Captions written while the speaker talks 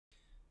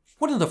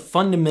One of the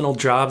fundamental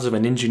jobs of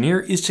an engineer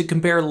is to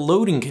compare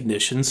loading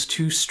conditions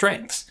to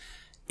strengths.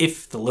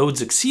 If the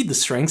loads exceed the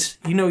strengths,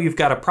 you know you've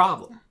got a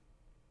problem.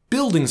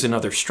 Buildings and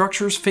other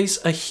structures face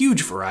a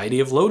huge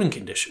variety of loading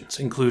conditions,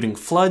 including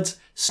floods,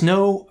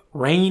 snow,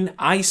 rain,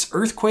 ice,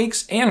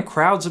 earthquakes, and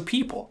crowds of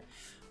people.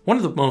 One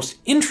of the most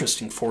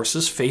interesting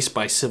forces faced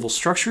by civil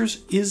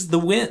structures is the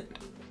wind.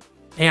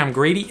 Hey, I'm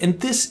Grady, and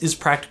this is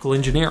Practical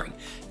Engineering.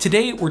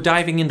 Today, we're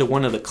diving into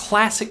one of the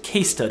classic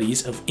case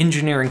studies of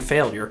engineering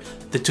failure,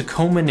 the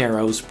Tacoma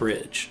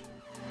Bridge.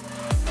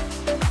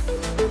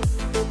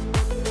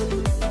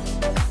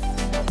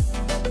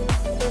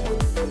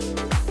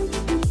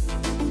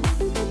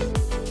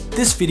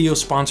 This video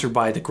is sponsored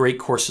by the Great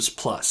Courses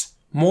Plus.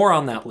 More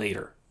on that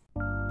later.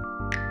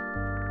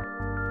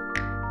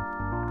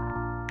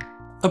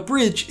 A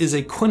bridge is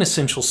a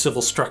quintessential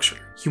civil structure.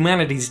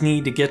 Humanity's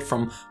need to get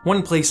from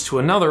one place to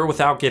another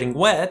without getting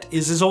wet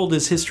is as old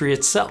as history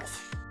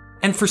itself.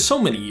 And for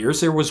so many years,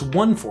 there was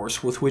one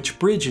force with which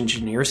bridge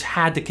engineers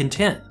had to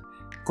contend: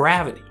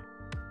 gravity.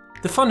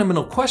 The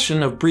fundamental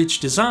question of bridge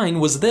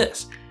design was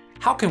this: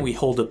 how can we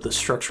hold up the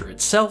structure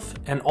itself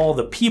and all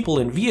the people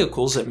and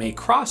vehicles that may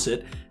cross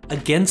it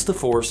against the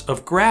force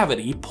of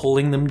gravity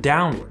pulling them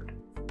downward?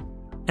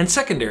 And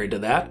secondary to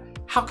that,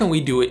 how can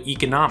we do it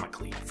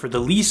economically, for the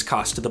least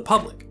cost to the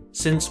public,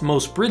 since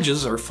most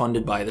bridges are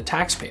funded by the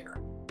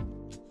taxpayer?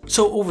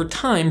 So over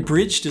time,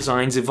 bridge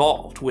designs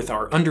evolved with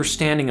our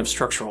understanding of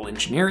structural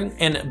engineering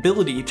and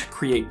ability to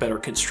create better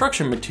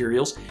construction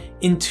materials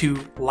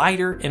into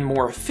lighter and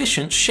more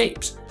efficient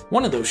shapes,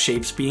 one of those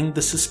shapes being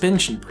the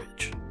suspension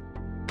bridge.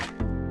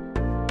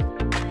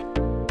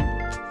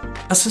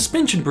 A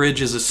suspension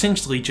bridge is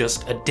essentially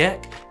just a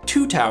deck,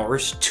 two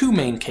towers, two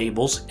main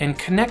cables, and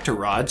connector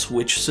rods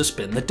which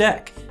suspend the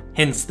deck,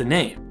 hence the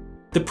name.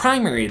 The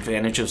primary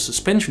advantage of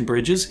suspension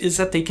bridges is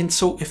that they can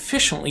so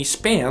efficiently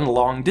span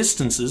long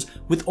distances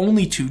with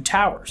only two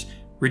towers,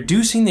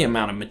 reducing the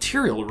amount of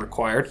material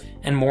required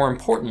and, more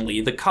importantly,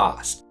 the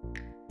cost.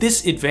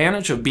 This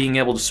advantage of being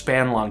able to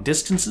span long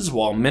distances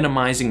while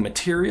minimizing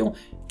material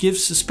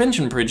gives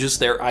suspension bridges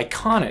their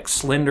iconic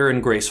slender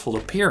and graceful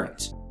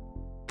appearance.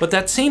 But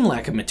that same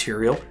lack of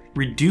material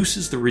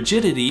reduces the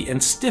rigidity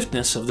and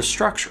stiffness of the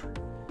structure.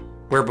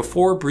 Where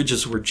before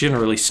bridges were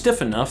generally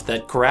stiff enough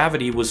that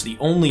gravity was the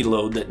only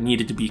load that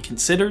needed to be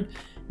considered,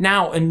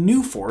 now a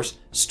new force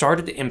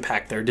started to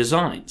impact their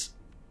designs: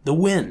 the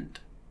wind.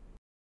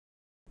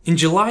 In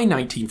July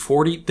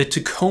 1940, the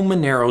Tacoma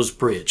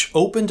Bridge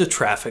opened to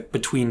traffic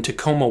between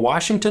Tacoma,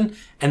 Washington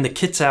and the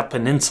Kitsap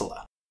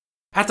Peninsula.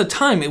 At the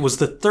time, it was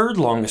the third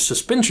longest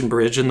suspension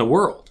bridge in the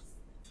world.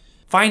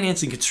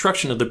 Financing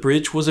construction of the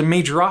bridge was a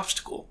major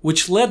obstacle,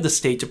 which led the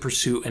state to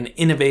pursue an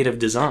innovative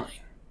design.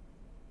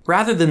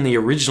 Rather than the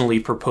originally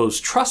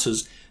proposed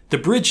trusses, the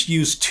bridge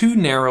used two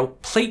narrow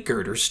plate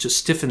girders to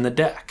stiffen the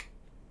deck,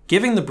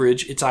 giving the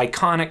bridge its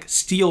iconic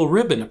steel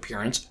ribbon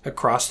appearance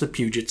across the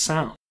Puget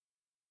Sound.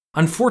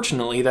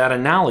 Unfortunately, that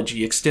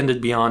analogy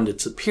extended beyond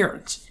its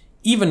appearance.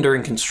 Even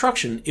during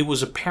construction, it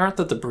was apparent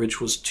that the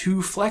bridge was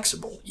too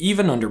flexible,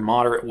 even under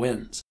moderate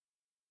winds.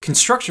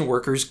 Construction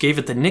workers gave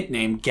it the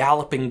nickname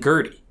Galloping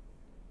Gertie.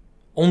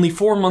 Only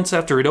 4 months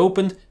after it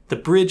opened, the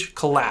bridge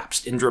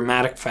collapsed in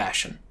dramatic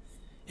fashion.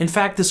 In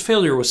fact, this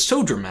failure was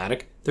so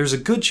dramatic, there's a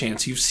good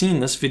chance you've seen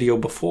this video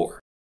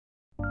before.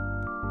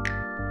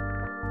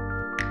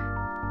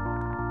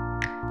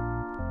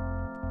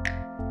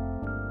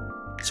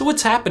 So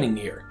what's happening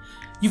here?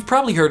 You've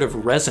probably heard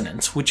of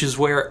resonance, which is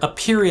where a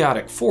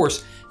periodic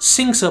force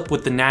syncs up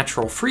with the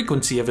natural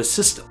frequency of a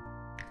system.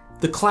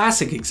 The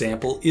classic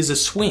example is a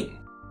swing.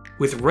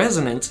 With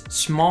resonance,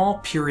 small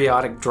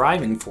periodic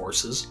driving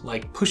forces,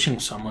 like pushing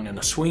someone in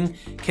a swing,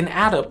 can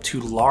add up to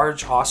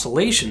large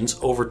oscillations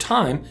over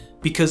time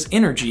because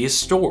energy is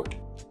stored.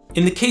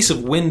 In the case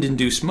of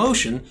wind-induced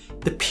motion,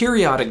 the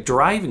periodic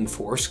driving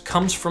force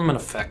comes from an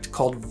effect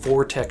called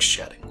vortex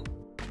shedding.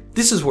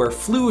 This is where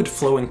fluid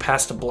flowing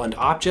past a blunt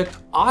object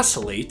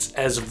oscillates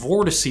as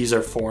vortices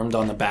are formed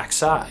on the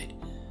backside.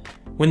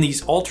 When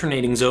these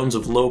alternating zones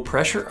of low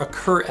pressure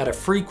occur at a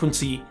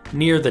frequency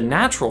near the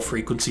natural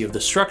frequency of the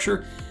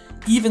structure,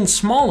 even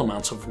small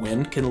amounts of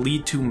wind can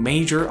lead to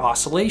major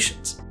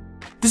oscillations.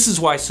 This is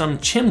why some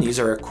chimneys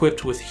are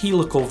equipped with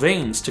helical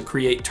vanes to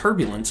create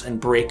turbulence and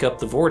break up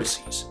the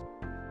vortices.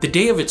 The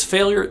day of its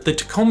failure, the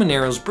Tacoma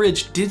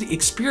Bridge did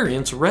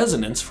experience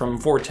resonance from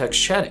vortex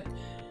shedding.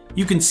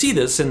 You can see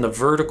this in the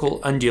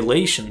vertical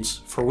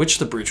undulations for which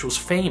the bridge was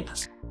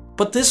famous.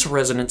 But this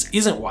resonance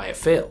isn't why it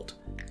failed.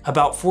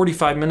 About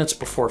 45 minutes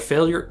before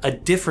failure, a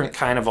different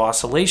kind of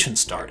oscillation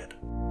started.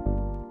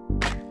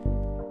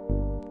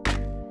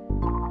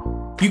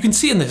 You can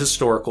see in the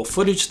historical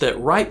footage that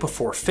right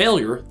before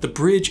failure, the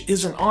bridge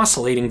isn't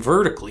oscillating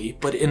vertically,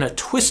 but in a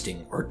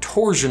twisting or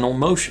torsional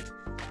motion.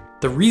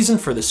 The reason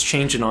for this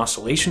change in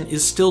oscillation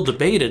is still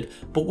debated,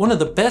 but one of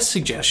the best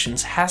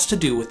suggestions has to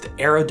do with the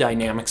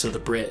aerodynamics of the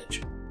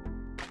bridge.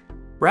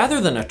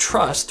 Rather than a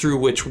truss through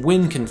which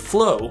wind can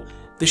flow,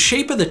 The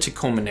shape of the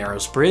Tacoma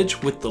Narrows Bridge,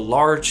 with the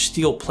large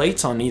steel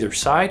plates on either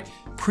side,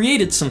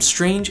 created some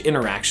strange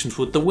interactions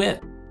with the wind.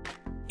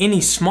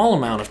 Any small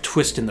amount of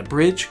twist in the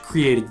bridge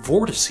created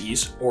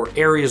vortices, or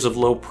areas of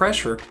low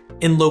pressure,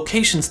 in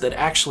locations that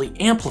actually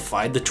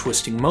amplified the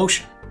twisting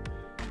motion.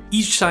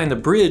 Each time the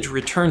bridge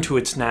returned to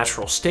its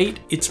natural state,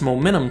 its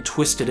momentum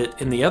twisted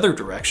it in the other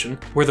direction,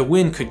 where the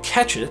wind could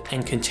catch it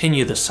and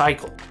continue the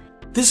cycle.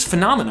 This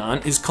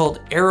phenomenon is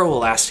called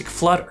aeroelastic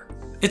flutter.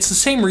 It's the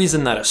same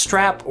reason that a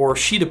strap or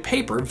sheet of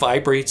paper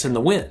vibrates in the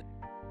wind.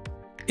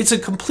 It's a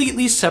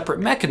completely separate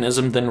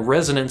mechanism than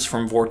resonance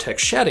from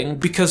vortex shedding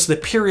because the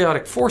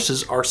periodic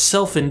forces are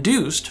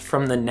self-induced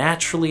from the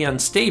naturally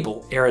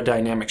unstable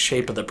aerodynamic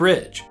shape of the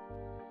bridge.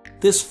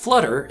 This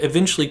flutter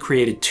eventually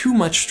created too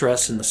much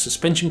stress in the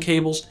suspension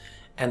cables,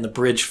 and the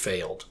bridge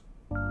failed.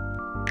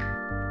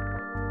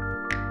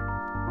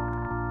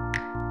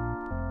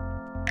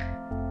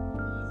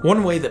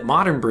 One way that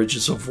modern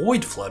bridges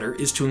avoid flutter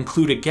is to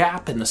include a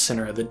gap in the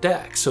center of the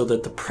deck so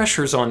that the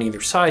pressures on either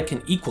side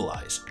can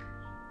equalize.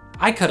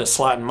 I cut a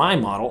slot in my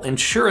model, and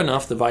sure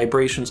enough, the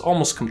vibrations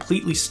almost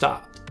completely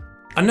stopped.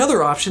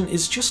 Another option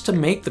is just to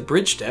make the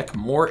bridge deck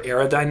more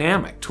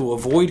aerodynamic to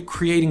avoid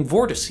creating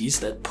vortices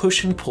that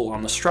push and pull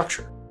on the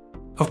structure.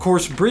 Of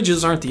course,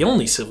 bridges aren't the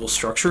only civil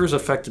structures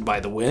affected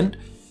by the wind.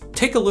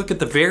 Take a look at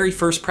the very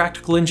first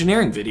practical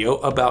engineering video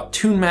about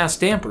tune mass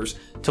dampers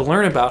to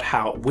learn about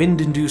how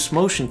wind-induced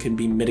motion can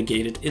be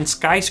mitigated in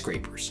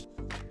skyscrapers.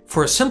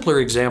 For a simpler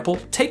example,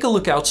 take a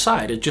look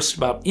outside at just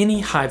about any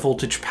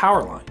high-voltage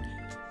power line.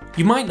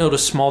 You might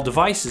notice small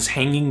devices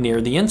hanging near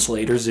the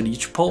insulators at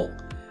each pole.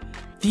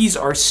 These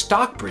are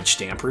stock bridge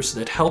dampers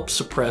that help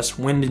suppress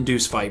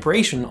wind-induced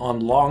vibration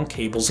on long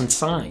cables and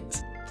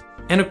signs.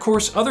 And of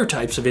course, other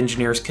types of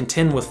engineers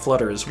contend with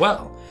flutter as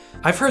well.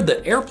 I've heard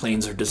that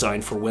airplanes are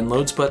designed for wind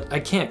loads, but I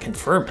can't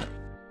confirm it.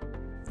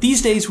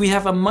 These days we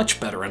have a much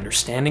better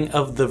understanding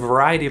of the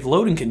variety of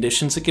loading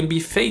conditions that can be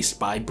faced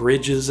by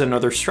bridges and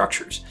other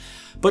structures,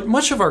 but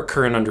much of our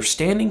current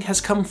understanding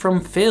has come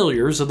from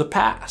failures of the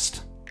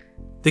past.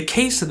 The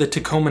case of the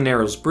Tacoma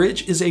Narrows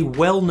Bridge is a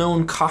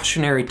well-known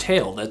cautionary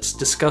tale that's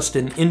discussed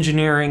in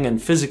engineering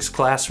and physics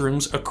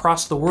classrooms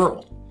across the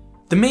world.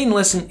 The main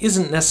lesson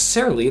isn't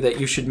necessarily that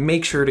you should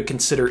make sure to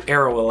consider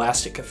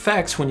aeroelastic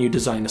effects when you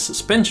design a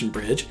suspension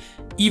bridge,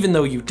 even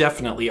though you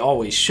definitely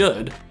always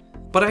should,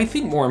 but I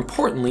think more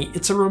importantly,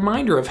 it's a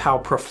reminder of how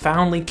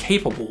profoundly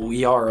capable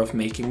we are of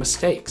making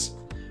mistakes.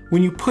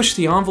 When you push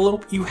the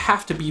envelope, you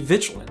have to be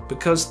vigilant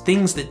because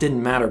things that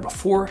didn't matter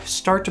before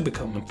start to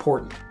become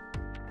important.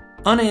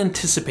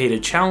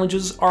 Unanticipated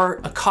challenges are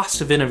a cost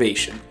of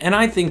innovation, and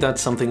I think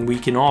that's something we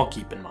can all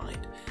keep in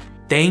mind.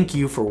 Thank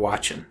you for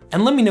watching,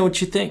 and let me know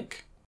what you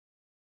think.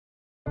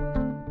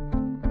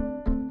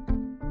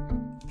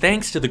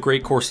 Thanks to the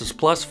Great Courses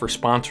Plus for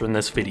sponsoring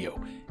this video.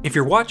 If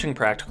you're watching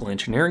Practical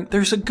Engineering,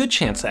 there's a good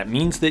chance that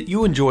means that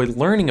you enjoy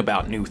learning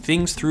about new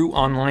things through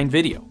online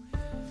video.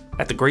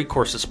 At the Great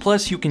Courses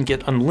Plus, you can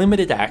get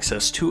unlimited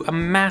access to a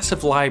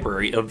massive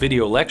library of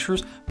video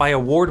lectures by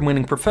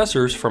award-winning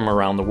professors from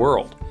around the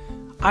world.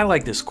 I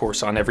like this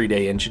course on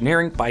Everyday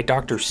Engineering by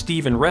Dr.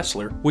 Stephen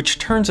Ressler, which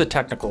turns a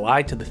technical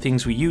eye to the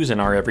things we use in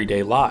our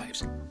everyday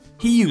lives.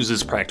 He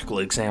uses practical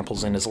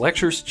examples in his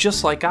lectures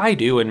just like I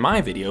do in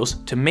my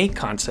videos to make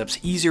concepts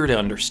easier to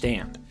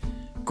understand.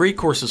 Great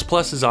Courses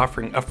Plus is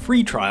offering a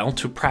free trial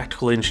to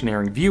Practical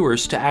Engineering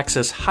viewers to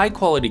access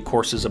high-quality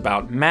courses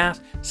about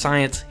math,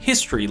 science,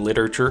 history,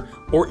 literature,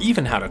 or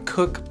even how to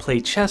cook, play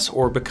chess,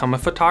 or become a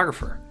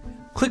photographer.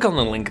 Click on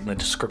the link in the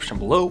description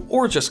below,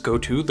 or just go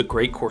to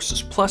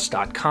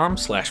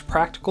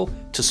thegreatcoursesplus.com/practical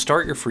to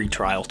start your free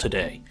trial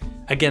today.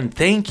 Again,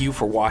 thank you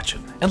for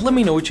watching, and let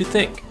me know what you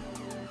think.